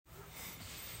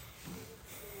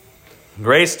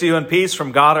Grace to you and peace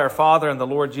from God our Father and the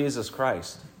Lord Jesus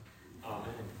Christ. Amen.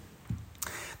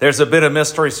 There's a bit of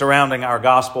mystery surrounding our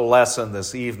gospel lesson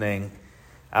this evening.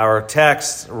 Our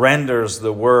text renders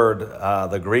the word,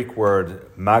 the Greek word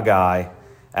Magi,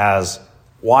 as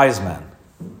wise men.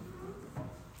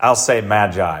 I'll say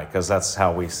Magi because that's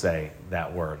how we say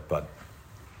that word, but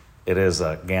it is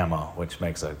a gamma, which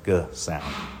makes a g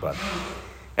sound. But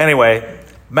anyway,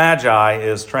 Magi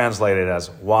is translated as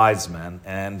wise men,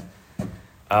 and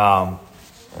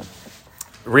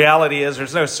reality is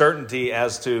there's no certainty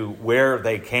as to where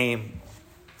they came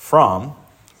from,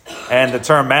 and the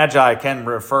term Magi can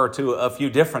refer to a few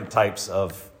different types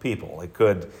of people. It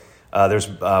could there's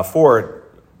 4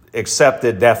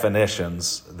 accepted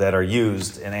definitions that are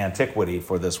used in antiquity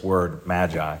for this word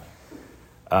Magi.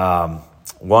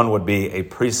 One would be a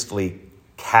priestly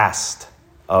caste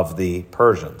of the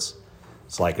Persians.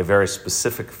 It's like a very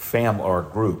specific family or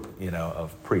group,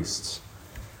 of priests.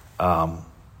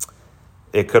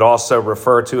 It could also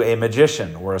refer to a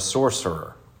magician or a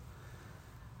sorcerer.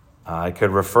 It could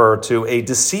refer to a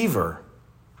deceiver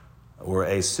or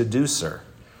a seducer.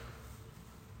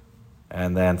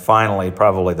 And then finally,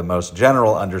 probably the most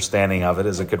general understanding of it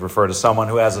is it could refer to someone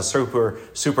who has a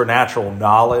supernatural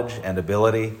knowledge and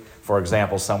ability. For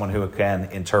example, someone who can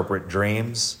interpret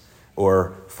dreams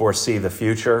or foresee the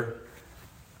future.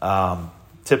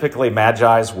 Typically,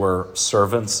 Magi's were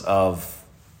servants of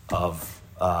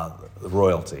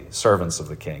royalty, servants of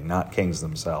the king, not kings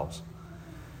themselves.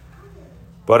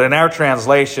 But in our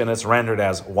translation, it's rendered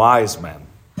as wise men.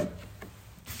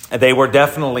 And they were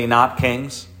definitely not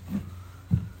kings.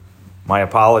 My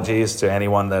apologies to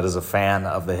anyone that is a fan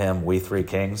of the hymn, We Three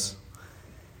Kings.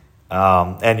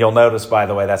 And you'll notice, by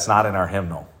the way, that's not in our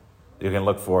hymnal. You can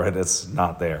look for it. It's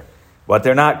not there. But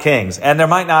they're not kings. And there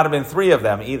might not have been 3 of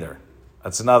them either.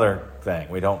 That's another thing.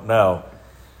 We don't know.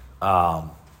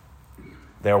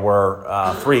 There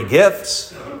were 3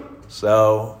 gifts.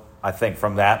 So I think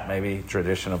from that, maybe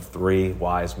tradition of 3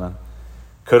 wise men.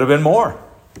 Could have been more.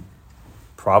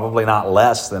 Probably not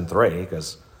less than 3,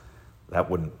 because that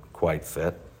wouldn't quite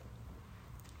fit.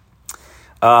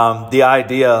 The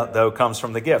idea, though, comes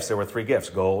from the gifts. There were 3 gifts: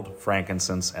 gold,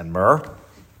 frankincense, and myrrh.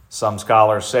 Some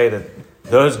scholars say that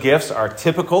those gifts are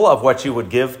typical of what you would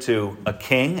give to a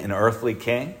king, an earthly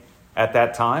king, at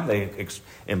that time. They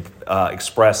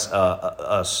express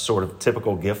a sort of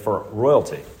typical gift for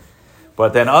royalty.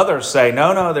 But then others say,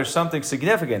 no, there's something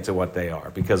significant to what they are,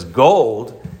 because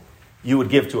gold you would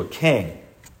give to a king.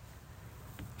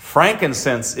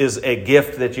 Frankincense is a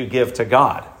gift that you give to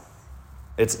God.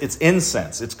 It's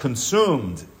incense. It's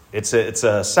consumed. It's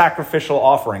a sacrificial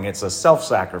offering. It's a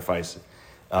self-sacrifice,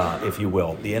 if you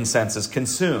will. The incense is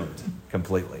consumed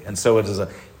completely. And so it is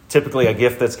typically a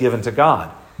gift that's given to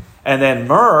God. And then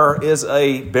myrrh is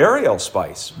a burial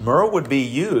spice. Myrrh would be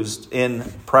used in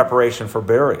preparation for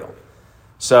burial.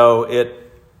 So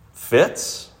it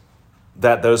fits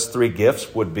that those 3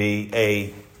 gifts would be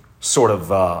a sort of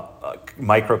a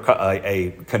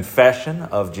confession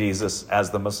of Jesus as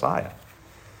the Messiah.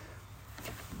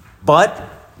 But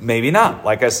maybe not.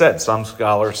 Like I said, some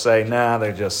scholars say,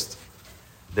 they're just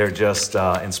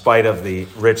in spite of the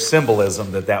rich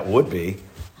symbolism that would be,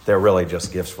 they're really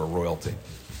just gifts for royalty.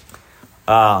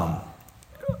 One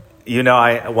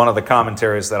of the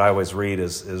commentaries that I always read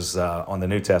is on the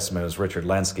New Testament is Richard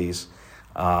Lenski's.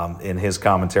 In his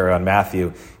commentary on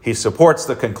Matthew, he supports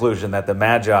the conclusion that the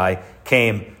Magi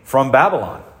came from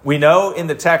Babylon. We know in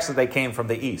the text that they came from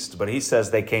the east, but he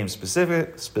says they came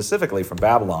specifically from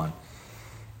Babylon.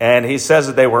 And he says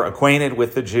that they were acquainted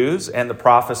with the Jews and the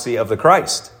prophecy of the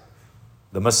Christ,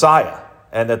 the Messiah,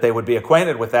 and that they would be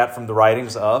acquainted with that from the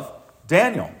writings of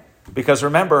Daniel. Because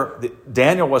remember,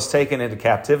 Daniel was taken into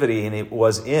captivity and it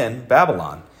was in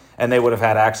Babylon, and they would have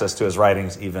had access to his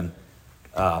writings even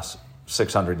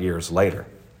 600 years later.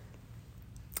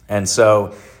 And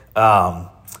so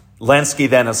Lenski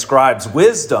then ascribes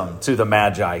wisdom to the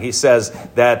Magi. He says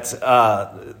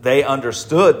that they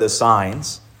understood the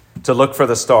signs, to look for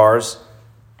the stars,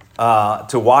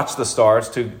 to watch the stars,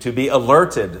 to be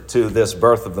alerted to this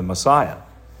birth of the Messiah,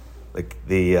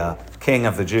 the King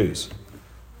of the Jews.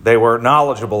 They were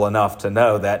knowledgeable enough to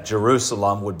know that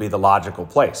Jerusalem would be the logical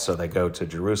place, so they go to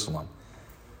Jerusalem.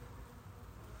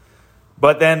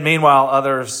 But then, meanwhile,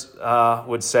 others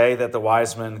would say that the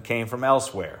wise men came from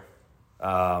elsewhere.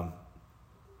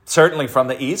 Certainly from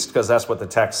the east, because that's what the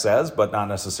text says, but not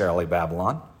necessarily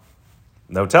Babylon.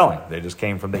 No telling. They just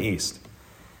came from the east.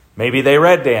 Maybe they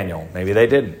read Daniel. Maybe they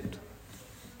didn't.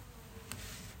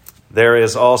 There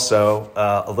is also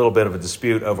a little bit of a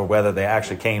dispute over whether they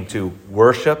actually came to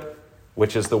worship,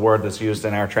 which is the word that's used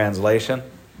in our translation,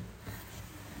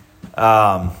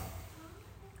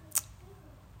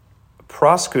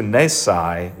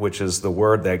 Proskunesai, which is the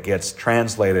word that gets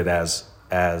translated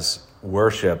as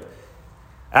worship,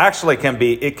 actually can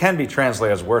be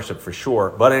translated as worship for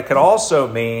sure, but it could also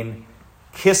mean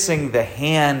kissing the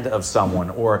hand of someone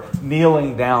or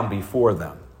kneeling down before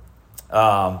them.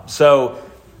 So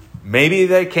maybe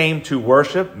they came to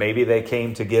worship, maybe they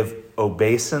came to give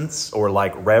obeisance or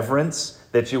like reverence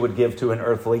that you would give to an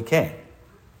earthly king.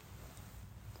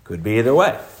 Could be either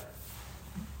way.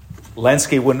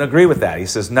 Lenski wouldn't agree with that. He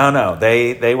says, no,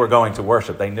 they were going to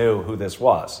worship. They knew who this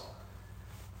was.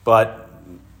 But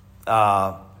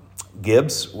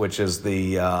Gibbs, which is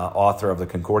the author of the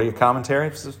Concordia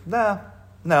commentary, says, no,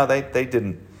 they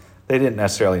didn't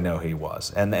necessarily know who he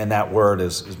was. And that word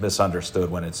is misunderstood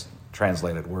when it's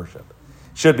translated worship.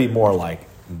 It should be more like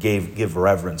give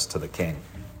reverence to the king.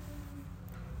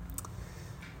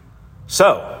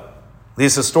 So,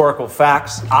 these historical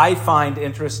facts I find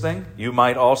interesting. You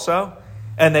might also.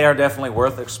 And they are definitely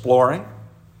worth exploring.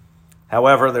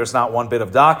 However, there's not one bit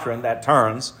of doctrine that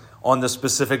turns on the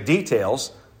specific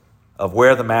details of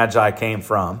where the Magi came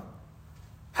from,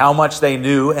 how much they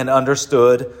knew and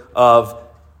understood of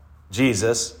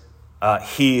Jesus,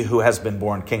 he who has been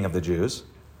born King of the Jews,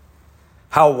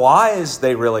 how wise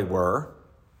they really were,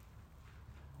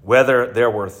 whether there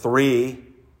were 3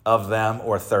 of them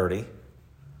or 30,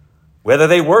 whether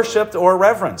they worshipped or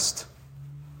reverenced,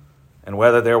 and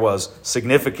whether there was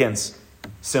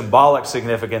symbolic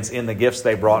significance in the gifts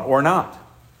they brought or not.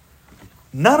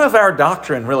 None of our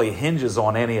doctrine really hinges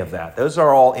on any of that. Those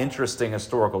are all interesting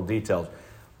historical details.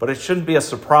 But it shouldn't be a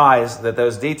surprise that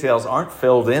those details aren't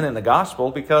filled in the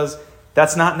gospel, because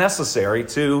that's not necessary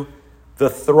to the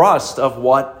thrust of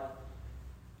what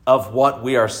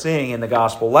we are seeing in the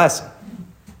gospel lesson.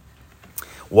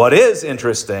 What is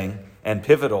interesting and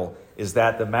pivotal is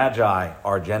that the Magi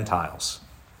are Gentiles.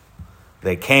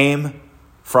 They came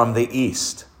from the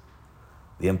east.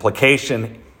 The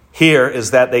implication here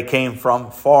is that they came from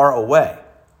far away.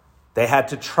 They had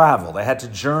to travel, they had to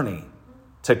journey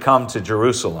to come to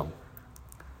Jerusalem.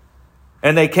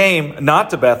 And they came not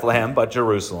to Bethlehem, but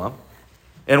Jerusalem.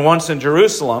 And once in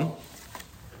Jerusalem,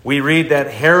 we read that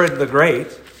Herod the Great,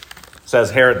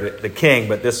 says Herod the king,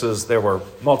 but there were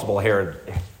multiple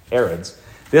Herods.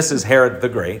 This is Herod the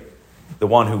Great, the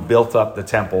one who built up the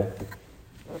temple.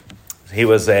 He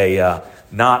was a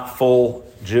not full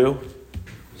Jew,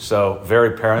 so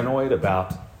very paranoid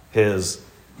about his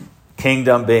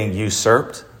kingdom being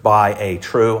usurped by a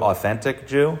true, authentic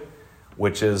Jew,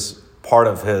 which is part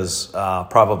of his,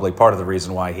 probably part of the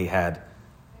reason why he had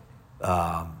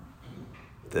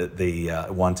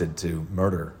wanted to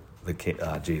murder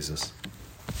Jesus.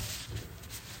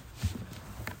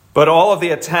 But all of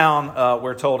the town,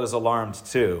 we're told, is alarmed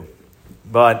too.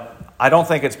 But I don't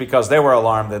think it's because they were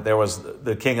alarmed that there was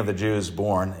the King of the Jews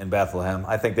born in Bethlehem.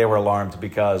 I think they were alarmed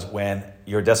because when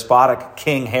your despotic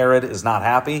King Herod is not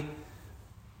happy,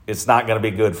 it's not going to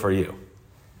be good for you.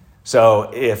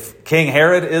 So if King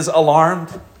Herod is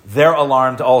alarmed, they're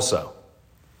alarmed also.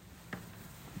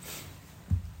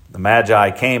 The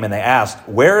Magi came and they asked,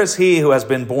 "Where is he who has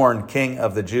been born King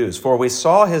of the Jews? For we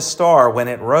saw his star when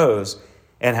it rose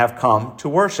and have come to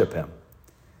worship him."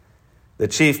 The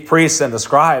chief priests and the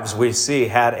scribes, we see,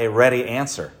 had a ready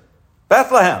answer.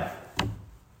 Bethlehem.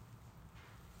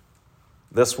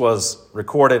 This was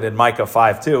recorded in Micah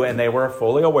 5:2, and they were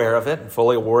fully aware of it and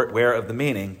fully aware of the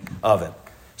meaning of it.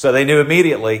 So they knew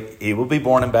immediately he would be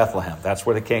born in Bethlehem. That's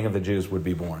where the King of the Jews would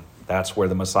be born. That's where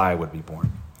the Messiah would be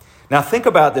born. Now think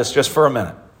about this just for a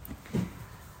minute.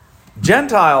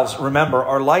 Gentiles, remember,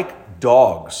 are like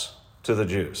dogs to the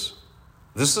Jews.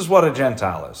 This is what a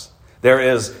Gentile is. There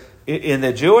is, in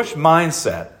the Jewish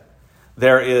mindset,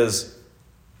 there is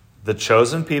the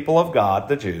chosen people of God,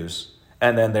 the Jews,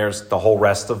 and then there's the whole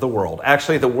rest of the world.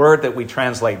 Actually, the word that we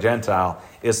translate Gentile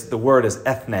is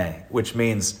ethne, which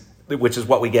is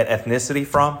what we get ethnicity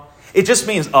from. It just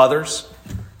means others.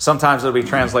 Sometimes it'll be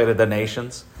translated the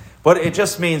nations, but it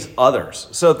just means others.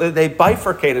 So they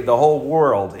bifurcated the whole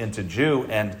world into Jew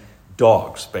and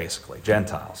dogs, basically,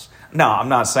 Gentiles. Now, I'm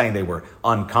not saying they were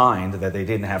unkind, that they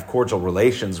didn't have cordial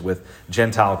relations with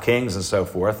Gentile kings and so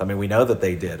forth. I mean, we know that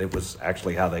they did. It was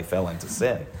actually how they fell into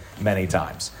sin many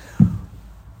times.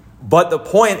 But the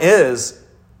point is,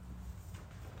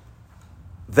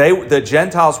 the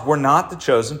Gentiles were not the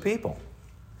chosen people.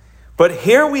 But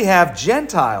here we have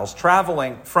Gentiles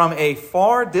traveling from a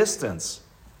far distance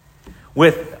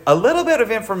with a little bit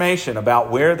of information about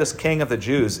where this King of the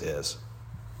Jews is.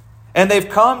 And they've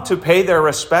come to pay their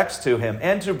respects to him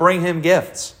and to bring him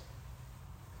gifts.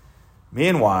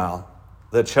 Meanwhile,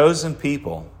 the chosen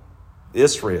people,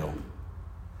 Israel,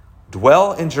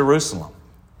 dwell in Jerusalem,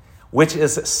 which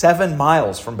is 7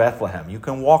 miles from Bethlehem. You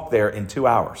can walk there in 2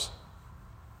 hours.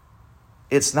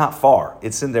 It's not far.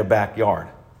 It's in their backyard.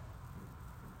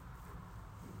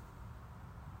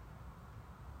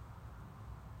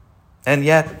 And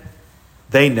yet,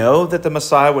 they know that the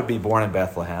Messiah would be born in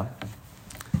Bethlehem,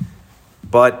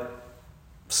 but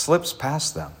slips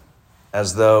past them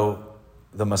as though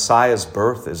the Messiah's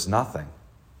birth is nothing.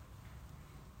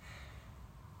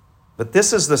 But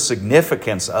this is the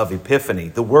significance of Epiphany.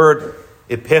 The word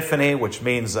Epiphany, which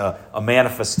means a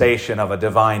manifestation of a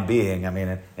divine being. I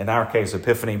mean, in our case,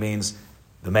 Epiphany means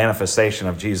the manifestation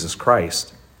of Jesus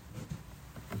Christ.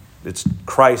 It's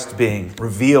Christ being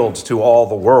revealed to all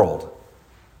the world.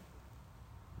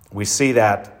 We see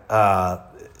that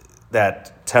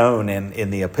tone in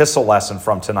the epistle lesson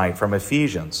from tonight, from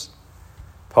Ephesians.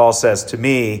 Paul says, "To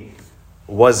me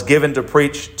was given to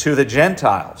preach to the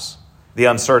Gentiles the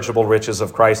unsearchable riches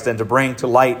of Christ, and to bring to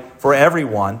light for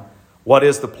everyone what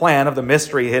is the plan of the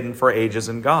mystery hidden for ages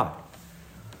in God."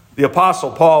 The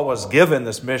Apostle Paul was given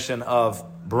this mission of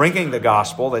bringing the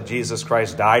gospel that Jesus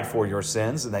Christ died for your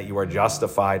sins and that you are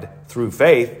justified through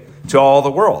faith to all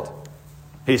the world.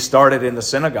 He started in the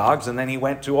synagogues and then he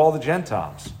went to all the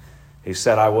Gentiles. He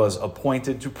said, "I was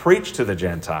appointed to preach to the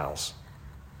Gentiles."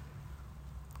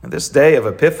 And this day of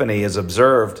Epiphany is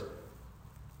observed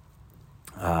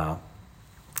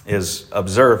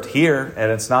here,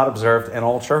 and it's not observed in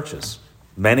all churches.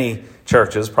 Many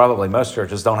churches, probably most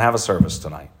churches, don't have a service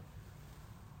tonight.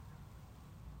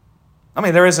 I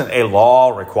mean, there isn't a law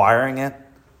requiring it,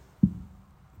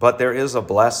 but there is a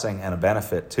blessing and a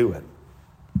benefit to it.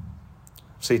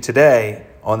 See, today,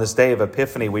 on this day of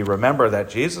Epiphany, we remember that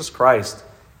Jesus Christ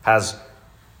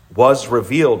was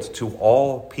revealed to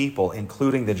all people,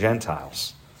 including the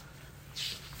Gentiles.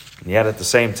 And yet, at the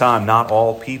same time, not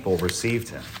all people received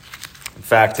him. In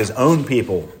fact, his own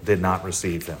people did not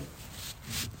receive him.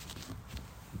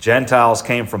 Gentiles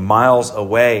came from miles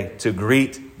away to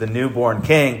greet the newborn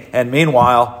king, and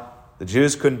meanwhile, the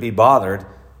Jews couldn't be bothered,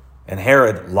 and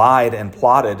Herod lied and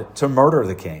plotted to murder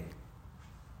the king.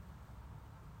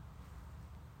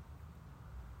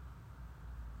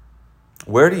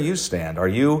 Where do you stand? Are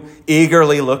you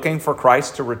eagerly looking for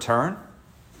Christ to return?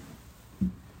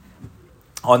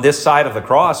 On this side of the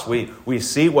cross, we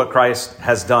see what Christ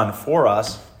has done for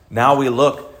us. Now we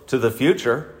look to the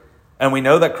future, and we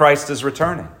know that Christ is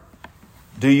returning.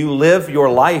 Do you live your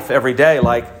life every day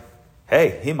like,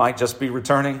 hey, he might just be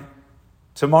returning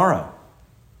tomorrow?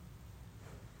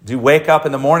 Do you wake up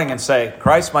in the morning and say,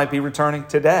 Christ might be returning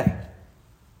today?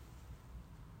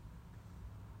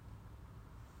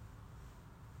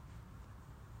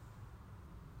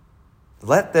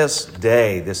 Let this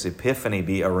day, this Epiphany,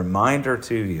 be a reminder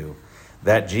to you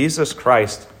that Jesus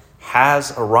Christ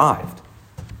has arrived,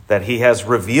 that he has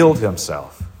revealed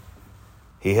himself.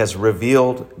 He has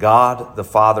revealed God the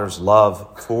Father's love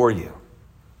for you.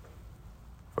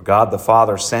 For God the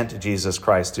Father sent Jesus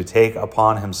Christ to take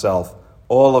upon himself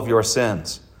all of your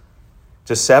sins,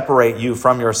 to separate you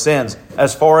from your sins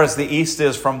as far as the east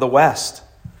is from the west,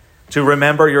 to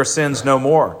remember your sins no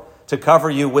more, to cover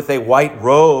you with a white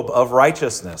robe of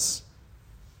righteousness.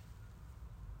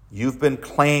 You've been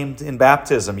claimed in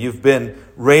baptism. You've been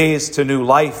raised to new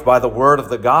life by the word of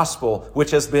the gospel,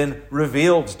 which has been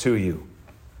revealed to you.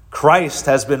 Christ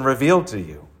has been revealed to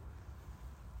you.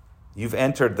 You've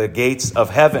entered the gates of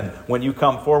heaven. When you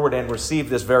come forward and receive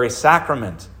this very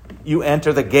sacrament, you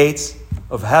enter the gates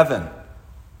of heaven.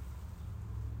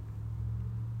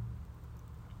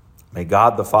 May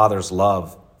God the Father's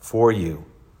love for you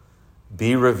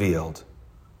be revealed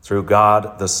through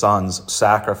God the Son's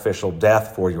sacrificial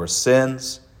death for your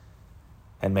sins.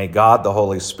 And may God the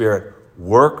Holy Spirit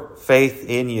work faith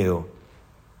in you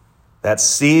that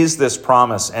sees this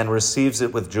promise and receives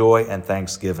it with joy and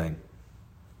thanksgiving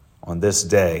on this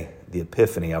day, the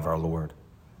Epiphany of our Lord.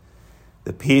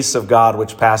 The peace of God,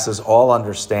 which passes all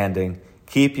understanding,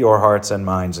 keep your hearts and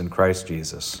minds in Christ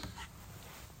Jesus.